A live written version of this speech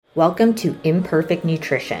Welcome to Imperfect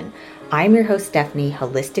Nutrition. I'm your host, Stephanie,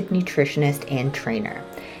 holistic nutritionist and trainer.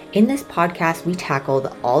 In this podcast, we tackle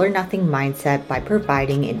the all or nothing mindset by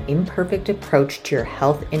providing an imperfect approach to your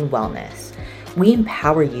health and wellness. We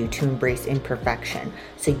empower you to embrace imperfection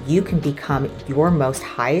so you can become your most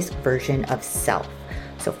highest version of self.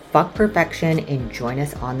 So fuck perfection and join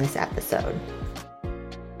us on this episode.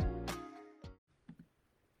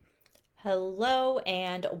 Hello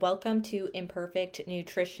and welcome to Imperfect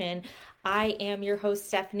Nutrition. I am your host,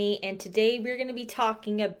 Stephanie, and today we're going to be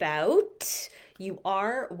talking about you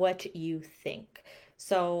are what you think.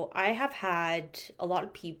 So I have had a lot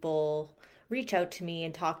of people reach out to me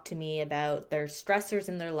and talk to me about their stressors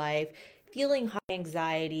in their life, feeling high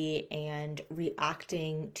anxiety and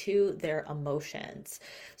reacting to their emotions.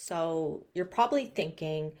 So you're probably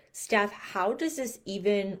thinking, Steph, how does this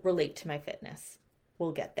even relate to my fitness?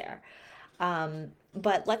 We'll get there.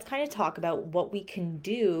 But let's kind of talk about what we can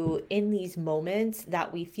do in these moments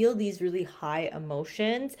that we feel these really high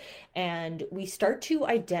emotions and we start to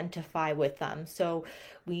identify with them. So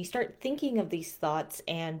we start thinking of these thoughts,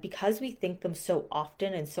 and because we think them so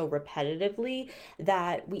often and so repetitively,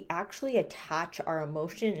 that we actually attach our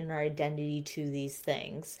emotion and our identity to these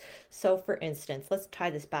things. So, for instance, let's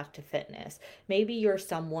tie this back to fitness. Maybe you're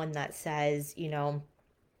someone that says,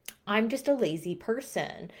 I'm just a lazy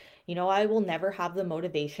person. I will never have the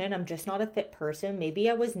motivation. I'm just not a fit person. Maybe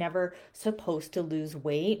I was never supposed to lose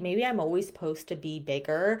weight. Maybe I'm always supposed to be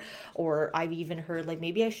bigger. Or I've even heard like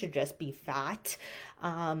maybe I should just be fat.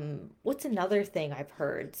 What's another thing I've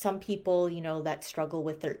heard? Some people, that struggle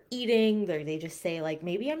with their eating, they just say like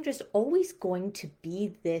maybe I'm just always going to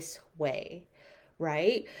be this way.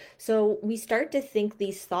 Right? So we start to think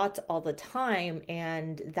these thoughts all the time,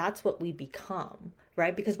 and that's what we become,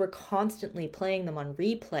 right? Because we're constantly playing them on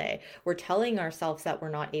replay. We're telling ourselves that we're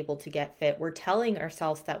not able to get fit. We're telling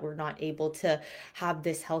ourselves that we're not able to have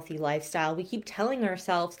this healthy lifestyle. We keep telling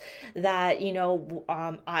ourselves that,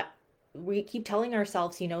 we keep telling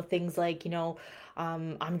ourselves, things like,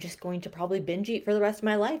 I'm just going to probably binge eat for the rest of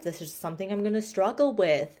my life. This is something I'm going to struggle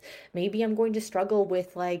with. Maybe I'm going to struggle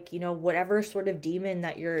with like, whatever sort of demon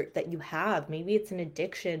that you have. Maybe it's an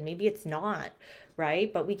addiction, maybe it's not,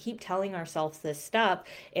 right? But we keep telling ourselves this stuff,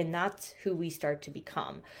 and that's who we start to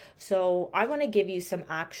become. So I want to give you some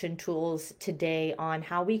action tools today on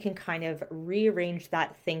how we can kind of rearrange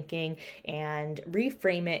that thinking and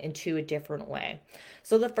reframe it into a different way.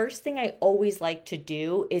 So the first thing I always like to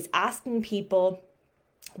do is asking people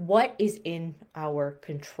what is in our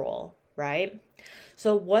control, right?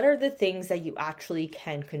 So, what are the things that you actually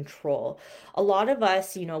can control? A lot of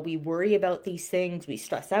us, we worry about these things, we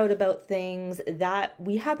stress out about things that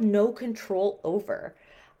we have no control over.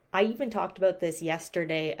 I even talked about this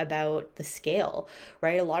yesterday about the scale,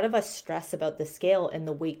 right? A lot of us stress about the scale and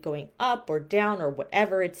the weight going up or down or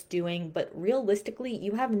whatever it's doing, but realistically,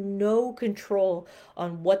 you have no control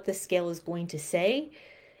on what the scale is going to say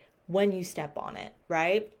when you step on it,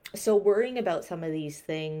 right? So worrying about some of these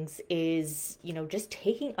things is, just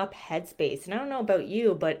taking up headspace. And I don't know about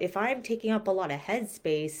you, but if I'm taking up a lot of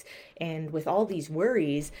headspace and with all these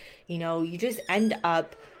worries, you just end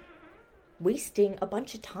up wasting a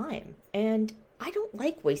bunch of time. And I don't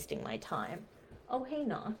like wasting my time. Oh, hey,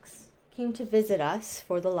 Knox. Came to visit us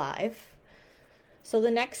for the live. So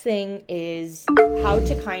the next thing is how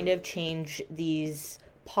to kind of change these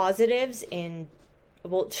positives in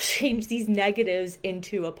well, change these negatives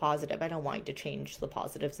into a positive. I don't want you to change the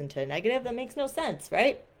positives into a negative. That makes no sense,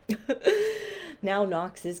 right? Now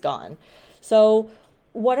Knox is gone. So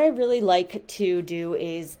what I really like to do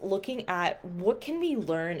is looking at what can we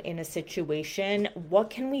learn in a situation? What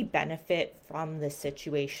can we benefit from this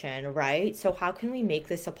situation, right? So how can we make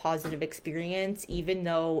this a positive experience even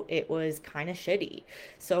though it was kind of shitty?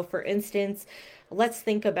 So for instance, let's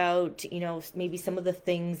think about, maybe some of the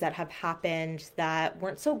things that have happened that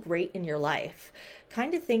weren't so great in your life.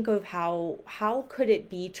 Kind of think of how could it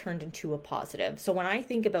be turned into a positive. So when I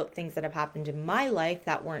think about things that have happened in my life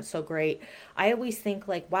that weren't so great, I always think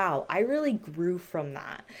like, wow, I really grew from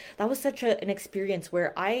that. That was such an experience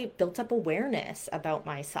where I built up awareness about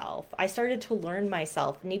myself. I started to learn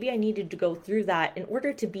myself. Maybe I needed to go through that in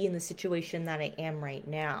order to be in the situation that I am right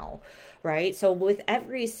now, right? So with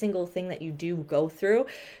every single thing that you do go through,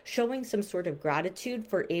 showing some sort of gratitude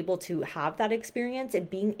for able to have that experience and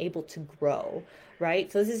being able to grow,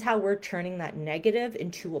 right? So this is how we're turning that negative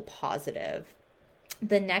into a positive.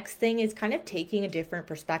 The next thing is kind of taking a different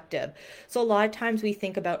perspective. So a lot of times we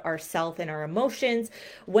think about ourself and our emotions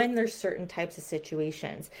when there's certain types of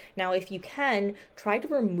situations. Now, if you can, try to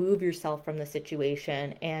remove yourself from the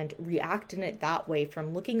situation and react in it that way,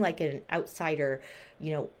 from looking like an outsider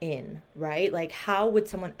in, right? Like, how would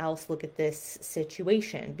someone else look at this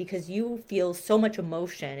situation? Because you feel so much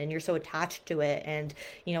emotion and you're so attached to it. And,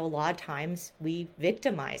 a lot of times we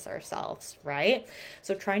victimize ourselves, right?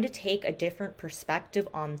 So, trying to take a different perspective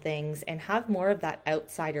on things and have more of that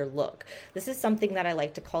outsider look. This is something that I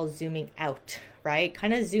like to call zooming out, right?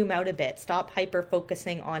 Kind of zoom out a bit, stop hyper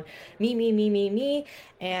focusing on me, me, me, me, me,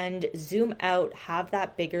 and zoom out, have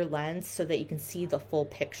that bigger lens so that you can see the full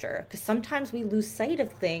picture. Because sometimes we lose sight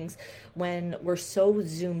of things when we're so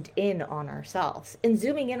zoomed in on ourselves. And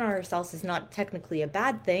zooming in on ourselves is not technically a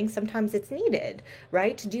bad thing. Sometimes it's needed,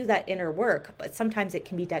 right? To do that inner work, but sometimes it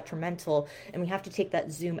can be detrimental. And we have to take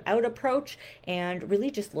that zoom out approach and really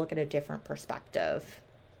just look at a different perspective.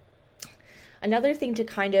 Another thing to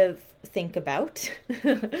kind of think about,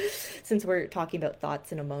 since we're talking about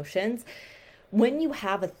thoughts and emotions, when you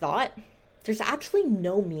have a thought, there's actually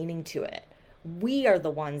no meaning to it. We are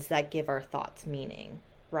the ones that give our thoughts meaning,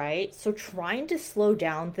 right? So trying to slow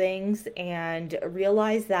down things and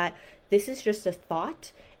realize that this is just a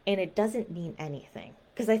thought and it doesn't mean anything.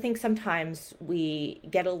 Because I think sometimes we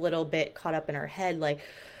get a little bit caught up in our head, like,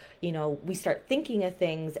 we start thinking of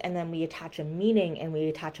things and then we attach a meaning and we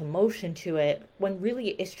attach emotion to it when really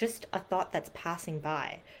it's just a thought that's passing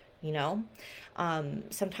by, you know?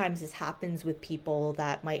 Sometimes this happens with people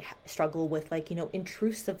that might struggle with like,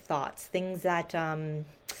 intrusive thoughts, things that,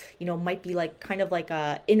 might be like kind of like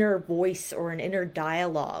a inner voice or an inner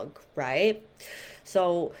dialogue, right?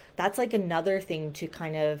 So that's like another thing to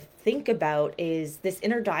kind of think about is this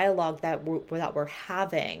inner dialogue that we're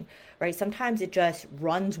having, right? Sometimes it just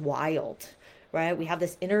runs wild, right? We have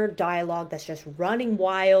this inner dialogue that's just running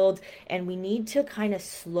wild, and we need to kind of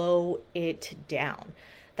slow it down.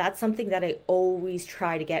 That's something that I always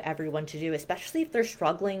try to get everyone to do, especially if they're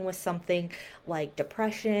struggling with something like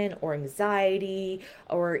depression or anxiety,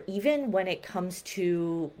 or even when it comes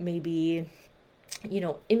to maybe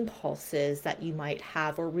impulses that you might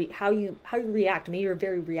have, or how you react. Maybe you're a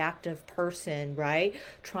very reactive person, right?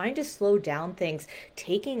 Trying to slow down things,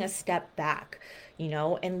 taking a step back,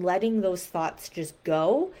 and letting those thoughts just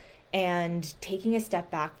go, and taking a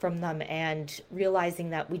step back from them and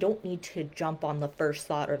realizing that we don't need to jump on the first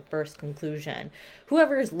thought or the first conclusion.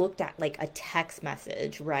 Whoever has looked at like a text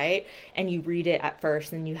message, right? And you read it at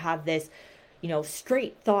first and you have this,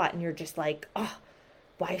 straight thought, and you're just like, oh,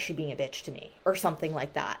 why is she being a bitch to me, or something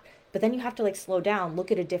like that. But then you have to like slow down,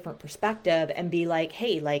 look at a different perspective, and be like,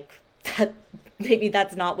 hey, like that, maybe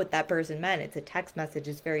that's not what that person meant. It's a text message.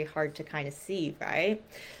 It's very hard to kind of see, right?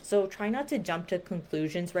 So try not to jump to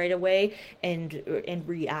conclusions right away and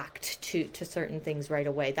react to certain things right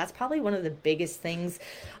away. That's probably one of the biggest things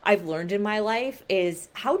I've learned in my life, is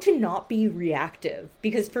how to not be reactive.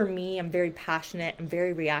 Because for me, I'm very passionate, I'm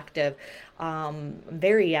very reactive, I'm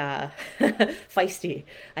very feisty,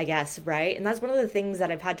 I guess, right? And that's one of the things that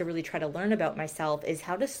I've had to really try to learn about myself, is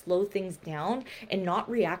how to slow things down and not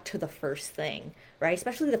react to the first thing, right?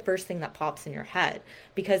 Especially the first thing that pops in your head.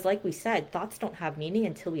 Because like we said, thoughts don't have meaning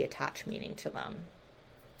until we attach meaning to them.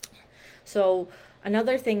 So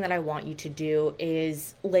another thing that I want you to do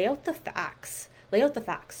is lay out the facts. Lay out the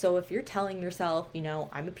facts. So if you're telling yourself,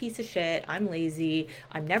 I'm a piece of shit, I'm lazy,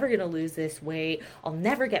 I'm never going to lose this weight, I'll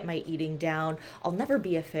never get my eating down, I'll never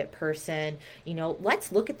be a fit person,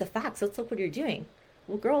 let's look at the facts. Let's look what you're doing.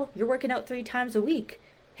 Well, girl, you're working out 3 times a week.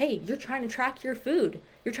 Hey, you're trying to track your food.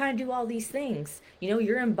 You're trying to do all these things.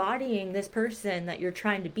 You're embodying this person that you're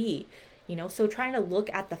trying to be. So trying to look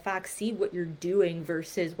at the facts, see what you're doing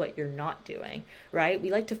versus what you're not doing, right? We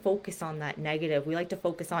like to focus on that negative. We like to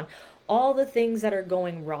focus on all the things that are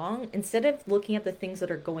going wrong instead of looking at the things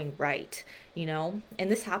that are going right, And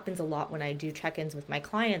this happens a lot when I do check-ins with my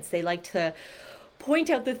clients. They like to point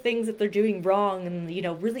out the things that they're doing wrong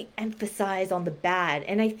and, really emphasize on the bad.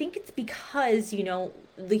 And I think it's because,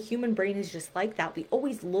 the human brain is just like that. We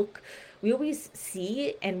always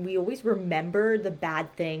see and we always remember the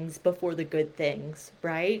bad things before the good things,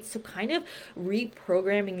 right? So kind of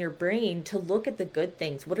reprogramming your brain to look at the good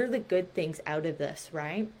things. What are the good things out of this,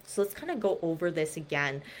 right? So let's kind of go over this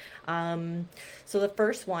again. So the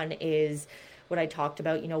first one is what I talked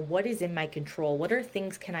about, what is in my control? What are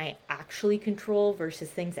things can I actually control versus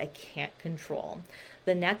things I can't control?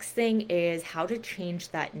 The next thing is how to change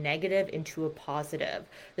that negative into a positive.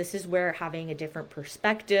 This is where having a different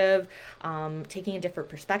perspective, taking a different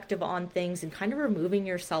perspective on things, and kind of removing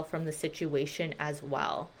yourself from the situation as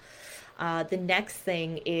well. The next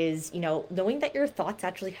thing is, knowing that your thoughts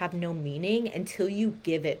actually have no meaning until you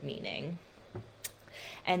give it meaning.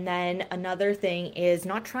 And then another thing is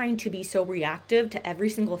not trying to be so reactive to every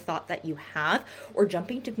single thought that you have or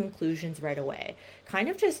jumping to conclusions right away. Kind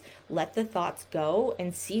of just let the thoughts go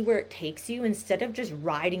and see where it takes you instead of just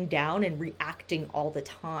riding down and reacting all the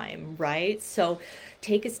time, right? So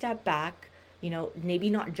take a step back, maybe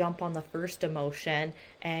not jump on the first emotion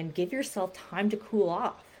and give yourself time to cool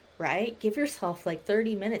off, right? Give yourself like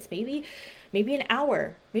 30 minutes, maybe an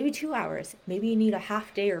hour, maybe 2 hours, maybe you need a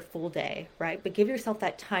half day or full day, right? But give yourself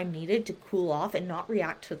that time needed to cool off and not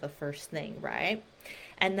react to the first thing, right?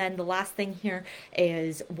 And then the last thing here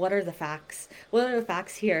is, what are the facts? What are the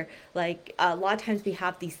facts here? Like, a lot of times we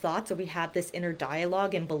have these thoughts or we have this inner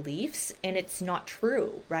dialogue and beliefs, and it's not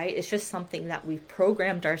true, right? It's just something that we've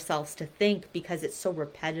programmed ourselves to think because it's so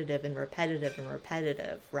repetitive and repetitive and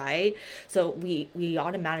repetitive, right? So we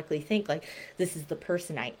automatically think like, this is the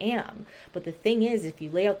person I am. But the thing is, if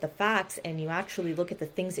you lay out the facts and you actually look at the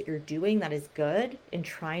things that you're doing that is good and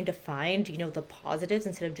trying to find, the positives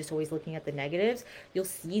instead of just always looking at the negatives, you'll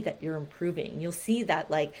see that you're improving. You'll see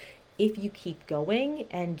that, like, if you keep going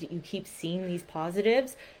and you keep seeing these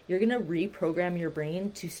positives, you're going to reprogram your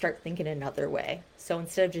brain to start thinking another way. So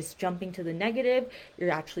instead of just jumping to the negative,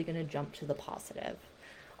 you're actually going to jump to the positive.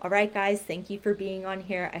 All right, guys, thank you for being on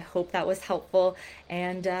here. I hope that was helpful,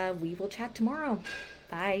 and we will chat tomorrow.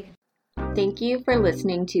 Bye. Thank you for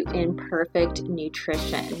listening to Imperfect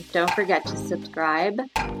Nutrition. Don't forget to subscribe,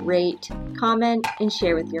 rate, comment, and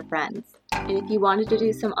share with your friends. And if you wanted to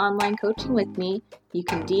do some online coaching with me, you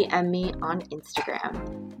can DM me on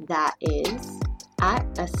Instagram. That is at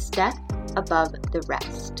a step above the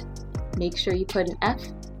rest. Make sure you put an F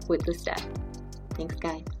with the step. Thanks,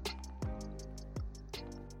 guys.